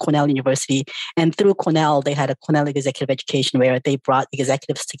and Cornell University. And through Cornell, they had a Cornell Executive Education where they brought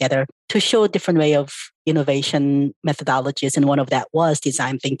executives together to show a different way of innovation methodologies. And one of that was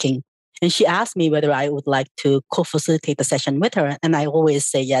design thinking. And she asked me whether I would like to co-facilitate the session with her. And I always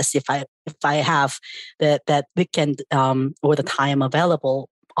say yes if I have that weekend or the time available.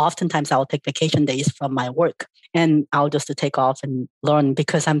 Oftentimes I'll take vacation days from my work and I'll just take off and learn,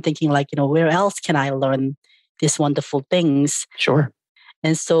 because I'm thinking, like, where else can I learn these wonderful things? Sure.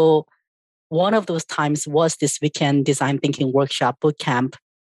 And so one of those times was this weekend design thinking workshop boot camp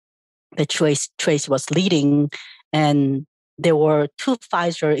that Trace was leading. And there were 2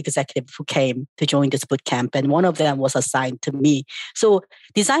 Pfizer executives who came to join this boot camp, and one of them was assigned to me. So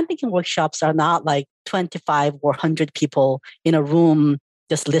design thinking workshops are not like 25 or 100 people in a room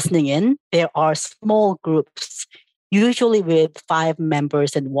just listening in. There are small groups, usually with 5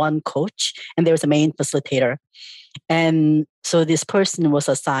 members and 1 coach, and there's a main facilitator. And so this person was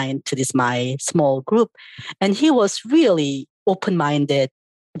assigned to my small group, and he was really open-minded,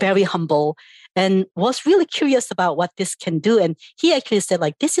 very humble, and was really curious about what this can do. And he actually said,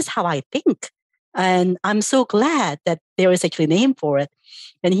 like, this is how I think. And I'm so glad that there is actually a name for it.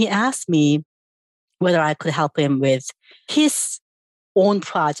 And he asked me whether I could help him with his own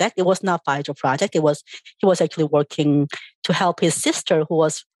project. It was not Pfizer project. He was actually working to help his sister, who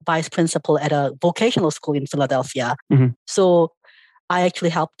was vice principal at a vocational school in Philadelphia. Mm-hmm. So I actually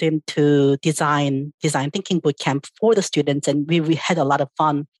helped him to design thinking boot camp for the students, and we had a lot of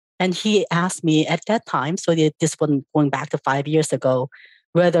fun. And he asked me at that time, so this one going back to 5 years ago,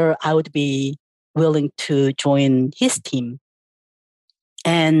 whether I would be willing to join his team.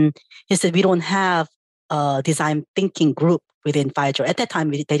 And he said, we don't have a design thinking group within Pfizer. At that time,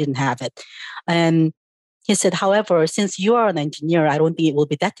 they didn't have it. And he said, however, since you are an engineer, I don't think it will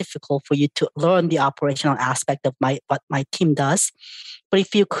be that difficult for you to learn the operational aspect of what my team does. But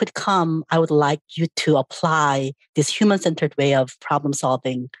if you could come, I would like you to apply this human-centered way of problem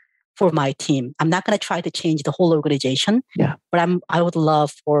solving for my team. I'm not going to try to change the whole organization, but I would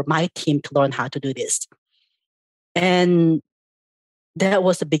love for my team to learn how to do this. And that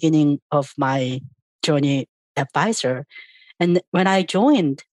was the beginning of my journey at Pfizer. And when I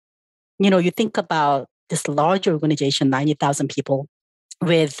joined, you think about this large organization, 90,000 people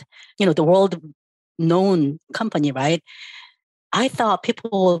with, the world-known company, right? I thought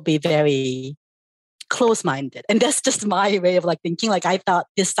people will be very close-minded. And that's just my way of thinking. I thought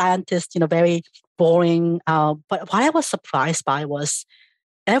this scientist, very boring. But what I was surprised by was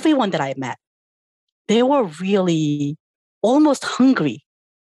everyone that I met, they were really almost hungry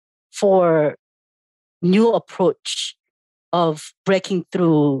for new approach of breaking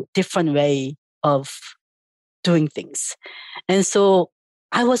through different way of doing things. And so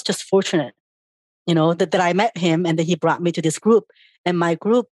I was just fortunate, that I met him, and then he brought me to this group. And my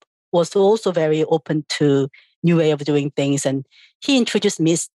group was also very open to new way of doing things. And he introduced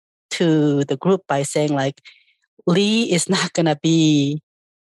me to the group by saying, Lee is not going to be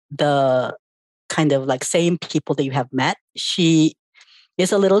the kind of same people that you have met. She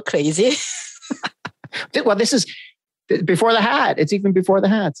is a little crazy. Well, this is before the hat. It's even before the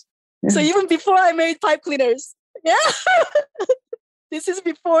hats. So even before I made pipe cleaners. Yeah. This is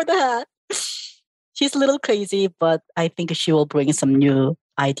before that. She's a little crazy, but I think she will bring some new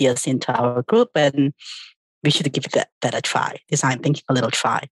ideas into our group, and we should give that a try. Design thinking a little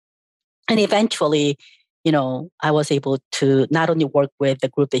try. And eventually, I was able to not only work with the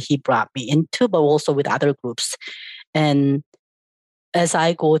group that he brought me into, but also with other groups. And as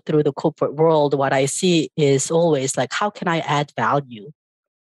I go through the corporate world, what I see is always like, how can I add value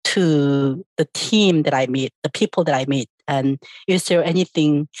to the team that I meet, the people that I meet? And is there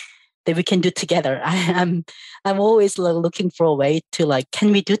anything that we can do together? I'm always looking for a way to like,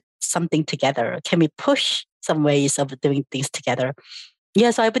 can we do something together? Can we push some ways of doing things together?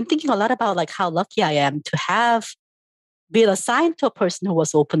 Yeah, so I've been thinking a lot about like how lucky I am to have been assigned to a person who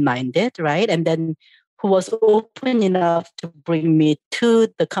was open-minded, right? And then who was open enough to bring me to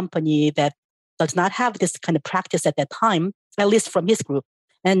the company that does not have this kind of practice at that time, at least from his group.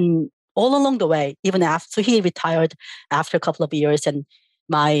 And all along the way, even after, so he retired after a couple of years, and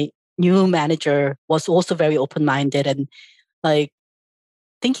my new manager was also very open-minded. And like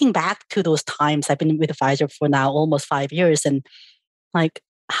thinking back to those times, I've been with Pfizer for now almost 5 years, and like,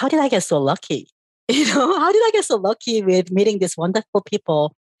 how did I get so lucky? How did I get so lucky with meeting these wonderful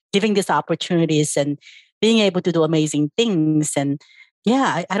people, giving these opportunities and being able to do amazing things? And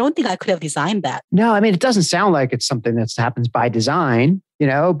yeah, I don't think I could have designed that. No, I mean, it doesn't sound like it's something that happens by design,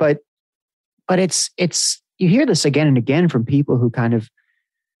 but it's, you hear this again and again from people who kind of,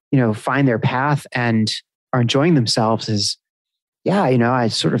 find their path and are enjoying themselves as, I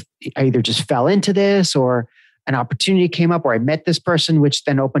either just fell into this, or an opportunity came up, or I met this person, which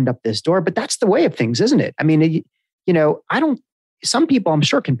then opened up this door. But that's the way of things, isn't it? I mean, some people I'm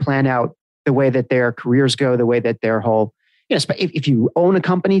sure can plan out the way that their careers go, the way that their whole, if you own a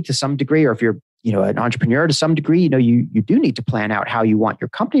company to some degree, or if you're, an entrepreneur to some degree, you do need to plan out how you want your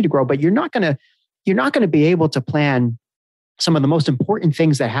company to grow, but you're not going to be able to plan some of the most important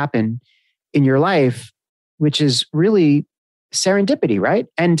things that happen in your life, which is really serendipity, right?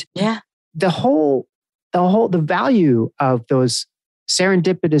 And the value of those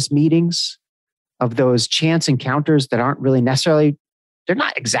serendipitous meetings, of those chance encounters that aren't really necessarily, they're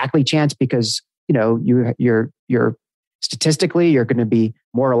not exactly chance, because you're statistically you're going to be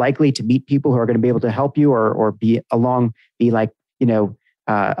more likely to meet people who are going to be able to help you, or be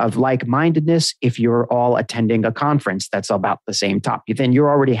of like-mindedness. If you're all attending a conference that's about the same topic, then you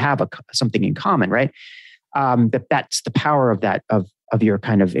already have something in common, right? That's the power of that of your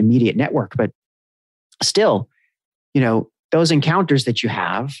kind of immediate network. But still, those encounters that you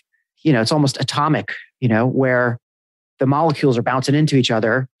have, it's almost atomic, where the molecules are bouncing into each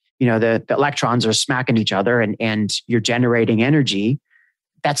other, the electrons are smacking each other, and you're generating energy.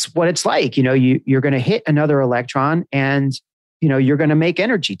 That's what it's like. You're going to hit another electron, and, you're going to make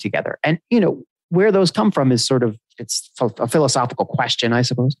energy together. And, where those come from is it's a philosophical question, I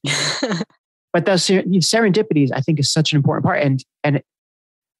suppose. But those serendipities, I think, is such an important part. And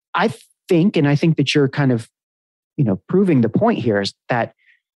I think that you're kind of, proving the point here, is that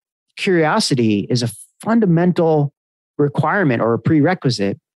curiosity is a fundamental requirement or a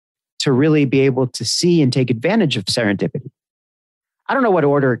prerequisite to really be able to see and take advantage of serendipity. I don't know what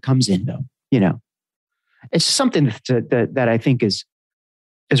order it comes in, though. It's something that I think is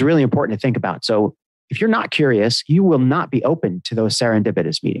really important to think about. So if you're not curious, you will not be open to those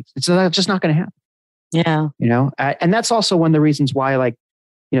serendipitous meetings. It's just not going to happen. Yeah. And that's also one of the reasons why,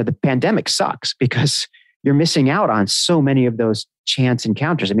 the pandemic sucks, because you're missing out on so many of those chance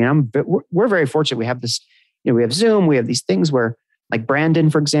encounters. I mean, we're very fortunate. We have this, we have Zoom, we have these things where, like Brandon,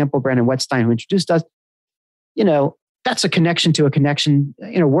 for example, Brandon Wettstein, who introduced us, that's a connection to a connection.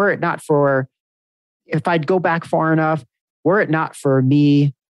 Were it not for, if I'd go back far enough, were it not for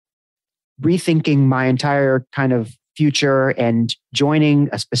me rethinking my entire kind of future and joining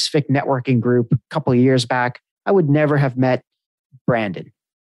a specific networking group a couple of years back, I would never have met Brandon.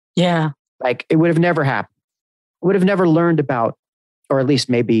 Yeah. Like, it would have never happened. I would have never learned about, or at least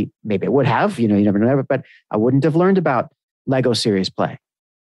maybe it would have, you never know, but I wouldn't have learned about Lego Serious Play.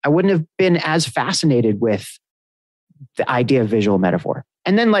 I wouldn't have been as fascinated with the idea of visual metaphor.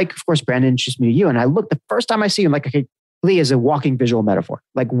 And then, like, of course, Brandon introduced me to you, and the first time I see him, like, okay, Lee is a walking visual metaphor.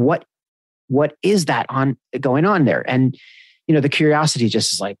 Like, what is that going on there? And, the curiosity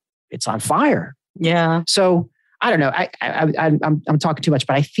just is like, it's on fire. Yeah. So I don't know. I'm talking too much,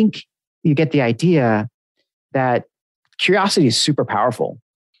 but I think you get the idea that curiosity is super powerful.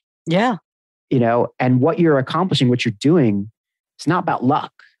 Yeah. And what you're accomplishing, what you're doing, it's not about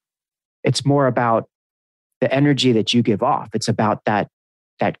luck. It's more about the energy that you give off. It's about that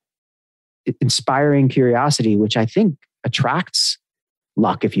inspiring curiosity, which I think attracts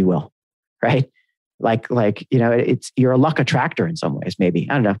luck, if you will, right? Like you're a luck attractor in some ways. Maybe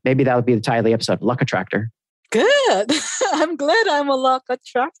I don't know. Maybe that would be the title of the episode: Luck Attractor. Good. I'm glad I'm a luck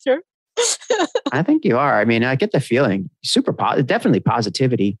attractor. I think you are. I mean, I get the feeling super positive, definitely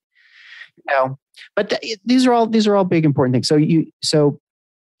positivity. But these are all big important things. So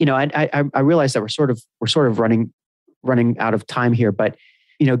I realize that we're sort of running out of time here, but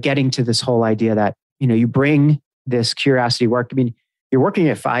getting to this whole idea that you bring this curiosity work. I mean, you're working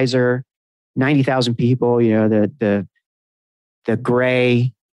at Pfizer, 90,000 people. The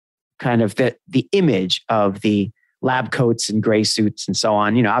gray kind of the image of the lab coats and gray suits and so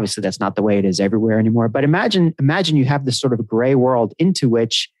on. Obviously that's not the way it is everywhere anymore. But imagine you have this sort of gray world into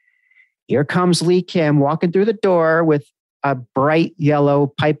which here comes Lee Kim walking through the door with a bright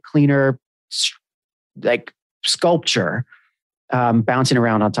yellow pipe cleaner, like sculpture, bouncing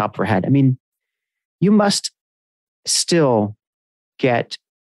around on top of her head. I mean, you must still get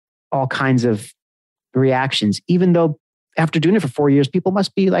all kinds of reactions, even though after doing it for 4 years, people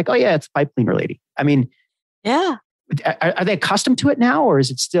must be like, oh yeah, it's a pipe cleaner lady. I mean, yeah. Are they accustomed to it now, or is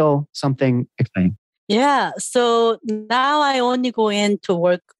it still something exciting? Yeah. So now I only go in to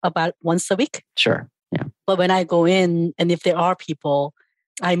work about once a week. Sure. Yeah. But when I go in, and if there are people,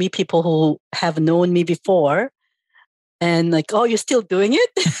 I meet people who have known me before and like, oh, you're still doing it?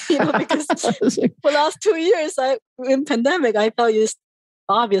 Because for the last 2 years in pandemic, I thought you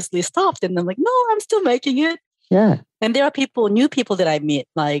obviously stopped. And I'm like, no, I'm still making it. Yeah. And there are new people that I meet.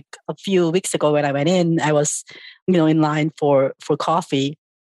 Like a few weeks ago when I went in, I was, in line for coffee.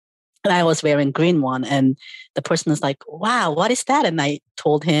 And I was wearing green one. And the person was like, wow, what is that? And I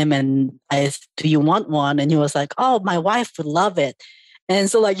told him, and I said, do you want one? And he was like, oh, my wife would love it. And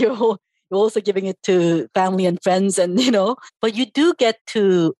so like you're also giving it to family and friends and, but you do get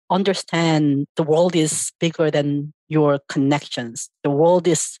to understand the world is bigger than your connections. The world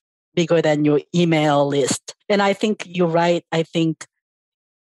is bigger than your email list. And I think you're right. I think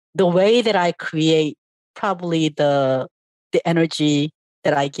the way that I create probably the energy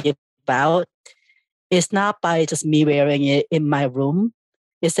that I give out is not by just me wearing it in my room.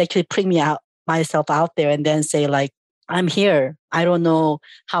 It's actually putting myself out there and then say like, I'm here. I don't know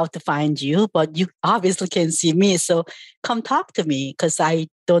how to find you, but you obviously can see me. So come talk to me, because I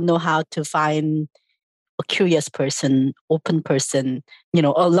don't know how to find a curious person, open person, a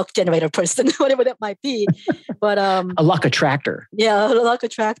luck generator person, whatever that might be. But a luck attractor. Yeah, a luck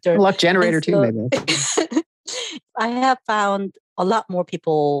attractor. A luck generator too, maybe. I have found a lot more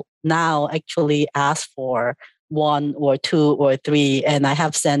people now actually ask for 1 or 2 or 3, and I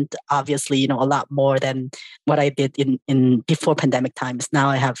have sent obviously a lot more than what I did in before pandemic times. Now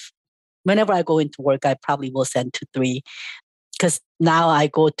I have, whenever I go into work, I probably will send 2, 3. Because now I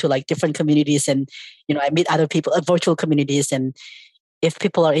go to like different communities and, I meet other people, virtual communities. And if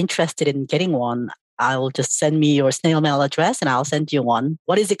people are interested in getting one, I will just send me your snail mail address and I'll send you one.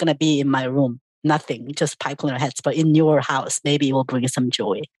 What is it going to be in my room? Nothing, just pipe cleaner heads. But in your house, maybe it will bring some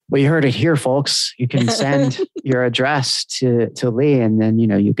joy. Well, you heard it here, folks. You can send your address to Lee, and then,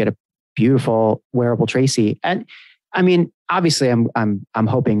 you get a beautiful wearable Tracy. And I mean, obviously, I'm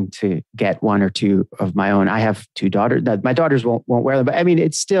hoping to get 1 or 2 of my own. I have 2 daughters. My daughters won't wear them, but I mean,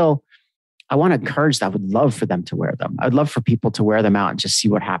 it's still. I want to encourage that. I would love for them to wear them. I'd love for people to wear them out and just see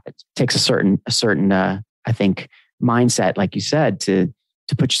what happens. It takes a certain I think mindset, like you said, to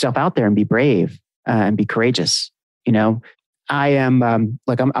put yourself out there and be brave and be courageous. I am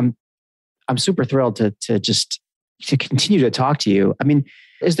I'm super thrilled to continue to talk to you. I mean,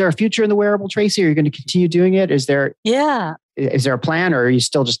 is there a future in the wearable, Tracy? Are you going to continue doing it? Is there a plan, or are you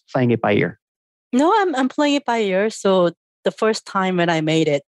still just playing it by ear? No, I'm playing it by ear. So the first time when I made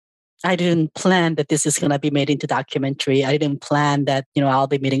it, I didn't plan that this is going to be made into documentary. I didn't plan that, I'll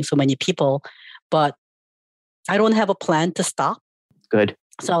be meeting so many people, but I don't have a plan to stop. Good.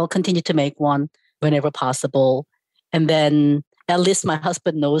 So I'll continue to make one whenever possible. And then at least my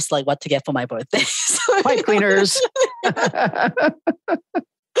husband knows like what to get for my birthday. Pipe cleaners.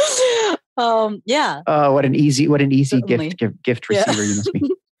 Yeah. Oh, what an easy Certainly. gift receiver you must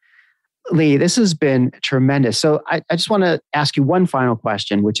be. Lee, this has been tremendous. So I just want to ask you one final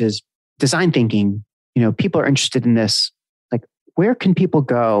question, which is design thinking. People are interested in this. Like, where can people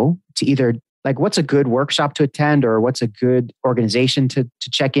go to either, like, what's a good workshop to attend, or what's a good organization to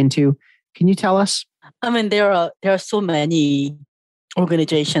check into? Can you tell us? I mean, there are so many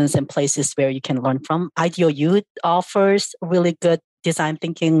organizations and places where you can learn from. Ideal Youth offers really good design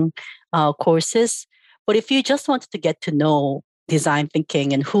thinking courses. But if you just wanted to get to know design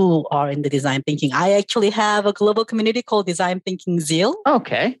thinking and who are in the design thinking, I actually have a global community called Design Thinking Zeal.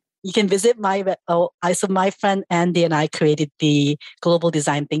 Okay. You can visit so my friend Andy and I created the global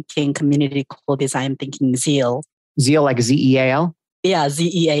design thinking community called Design Thinking Zeal. Zeal, like Zeal? Yeah,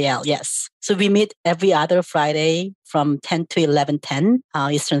 Zeal, yes. So we meet every other Friday from 10 to 11:10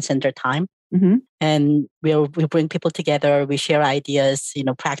 Eastern Standard Time. Mm-hmm. And we bring people together. We share ideas,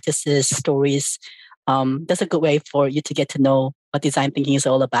 practices, stories. That's a good way for you to get to know what design thinking is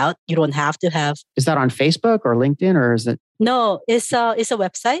all about. You don't have to have. Is that on Facebook or LinkedIn, or is it? No, it's a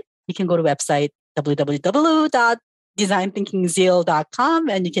website. You can go to website www.designthinkingzeal.com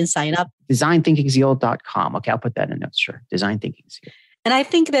and you can sign up. Designthinkingzeal.com. Okay, I'll put that in notes. Sure. Design Thinking Zeal. And I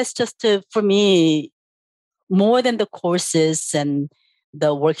think that's just for me, more than the courses and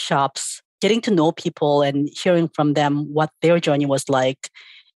the workshops, getting to know people and hearing from them what their journey was like.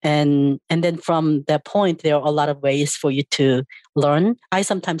 And then from that point, there are a lot of ways for you to learn. I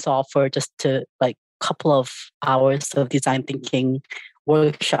sometimes offer just to couple of hours of design thinking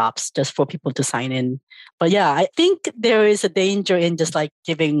workshops just for people to sign in. But yeah, I think there is a danger in just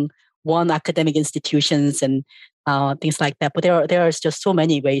giving one academic institutions and things like that. But there are just so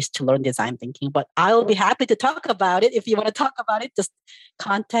many ways to learn design thinking. But I'll be happy to talk about it. If you want to talk about it, just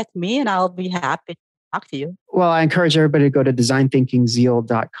contact me and I'll be happy to talk to you. Well, I encourage everybody to go to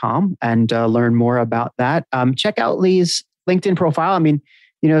designthinkingzeal.com and learn more about that. Check out Lee's LinkedIn profile. I mean,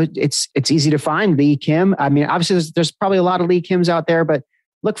 it's easy to find Lee Kim. I mean, obviously there's probably a lot of Lee Kims out there, but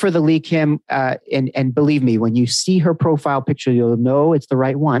look for the Lee Kim. And believe me, when you see her profile picture, you'll know it's the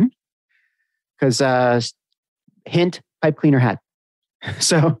right one. Because hint, pipe cleaner hat.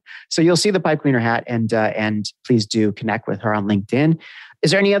 So you'll see the pipe cleaner hat, and please do connect with her on LinkedIn.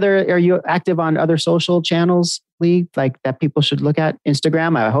 Is there any other? Are you active on other social channels, Lee, that people should look at?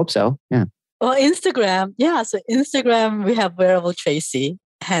 Instagram, I hope so. Yeah. Well, Instagram, yeah. So Instagram, we have Wearable Tracy,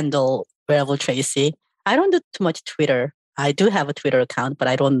 handle Wearable Tracy. I don't do too much Twitter. I do have a Twitter account, but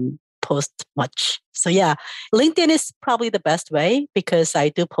I don't post much. So yeah, LinkedIn is probably the best way because I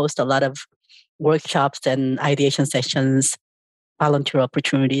do post a lot of workshops and ideation sessions, volunteer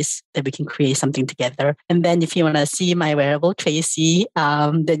opportunities that we can create something together. And then if you want to see my Wearable Tracy,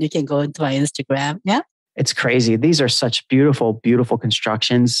 then you can go into my Instagram. Yeah. It's crazy. These are such beautiful, beautiful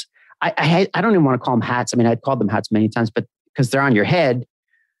constructions. I don't even want to call them hats. I mean, I'd called them hats many times, but because they're on your head,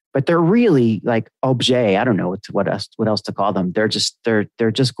 but they're really like objet. I don't know what else to call them. They're just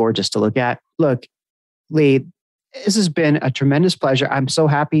gorgeous to look at. Look, Lee, this has been a tremendous pleasure. I'm so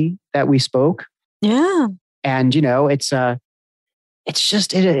happy that we spoke. Yeah. And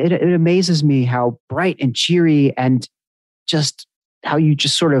it amazes me how bright and cheery and just how you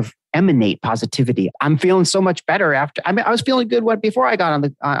just sort of emanate positivity. I'm feeling so much better after. I mean, I was feeling good before I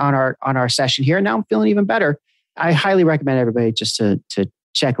got on our session here. Now I'm feeling even better. I highly recommend everybody just to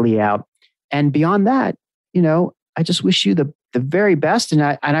check Lee out. And beyond that, I just wish you the very best. And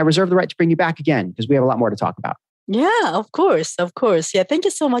I reserve the right to bring you back again because we have a lot more to talk about. Yeah, of course. Yeah, thank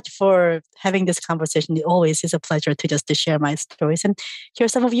you so much for having this conversation. It always is a pleasure to share my stories and hear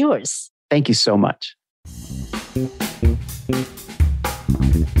some of yours. Thank you so much.